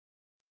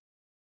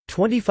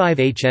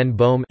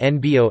25H-NBOMe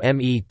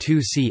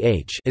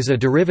 (NBOMe) is a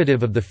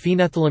derivative of the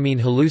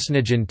phenethylamine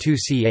hallucinogen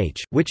 2-CH,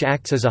 which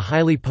acts as a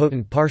highly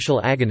potent partial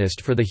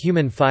agonist for the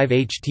human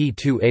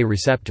 5-HT2A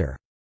receptor.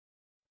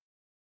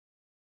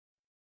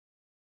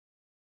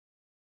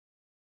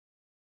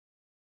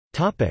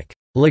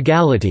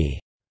 Legality.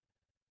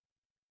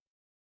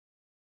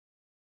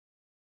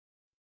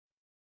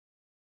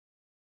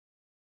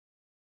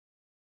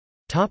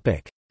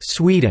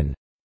 Sweden.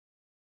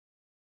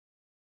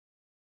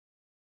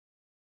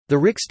 The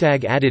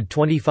Riksdag added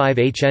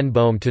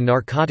 25H-NBOMe to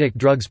Narcotic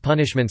Drugs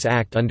Punishments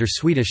Act under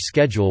Swedish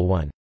Schedule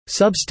 1,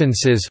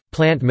 "substances,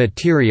 plant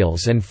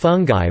materials and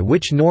fungi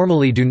which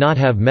normally do not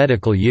have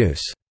medical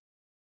use."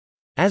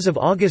 As of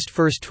August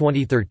 1,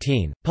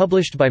 2013,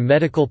 published by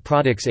Medical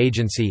Products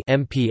Agency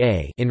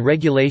 (MPA) in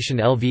Regulation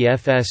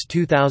LVFS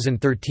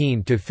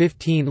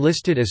 2013-15,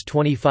 listed as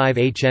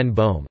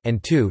 25H-NBOMe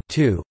and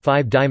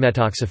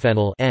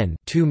 2,2,5-dimetoxyphenyl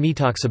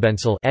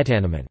N,2-methoxybenzyl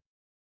etanomen.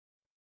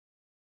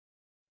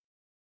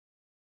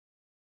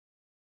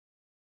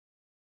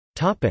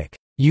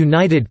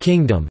 United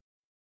Kingdom.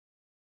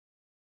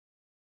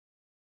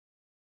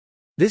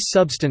 This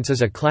substance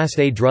is a Class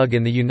A drug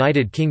in the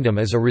United Kingdom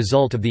as a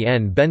result of the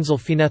N-benzyl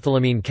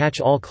phenethylamine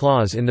catch-all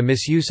clause in the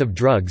Misuse of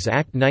Drugs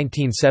Act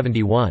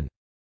 1971.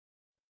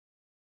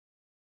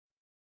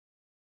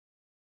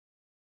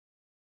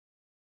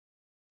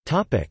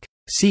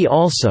 See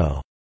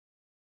also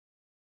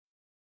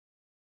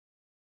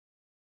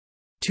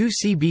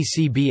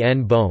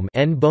 2-CBCB-NBOMe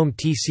NBOMe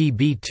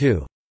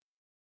TCB2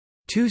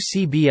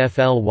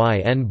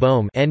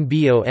 2-CBFLY-NBOMe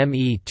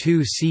NBOMe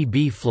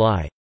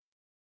 2-CB-Fly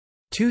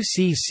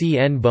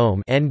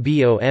 2-CC-NBOMe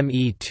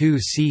NBOMe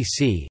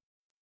 2-CC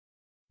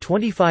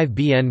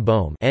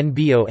 25B-NBOMe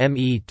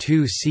NBOMe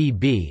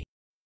 2-CB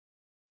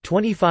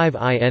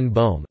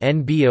 25I-NBOMe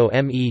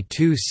NBOMe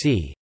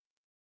 2-C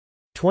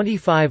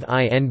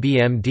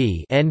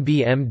 25I-NBMD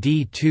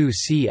NBMD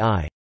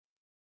 2-CI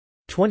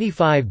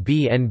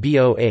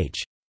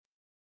 25B-NBOH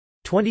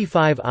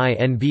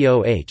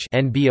 25I-NBOH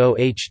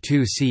NBOH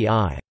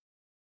 2-CI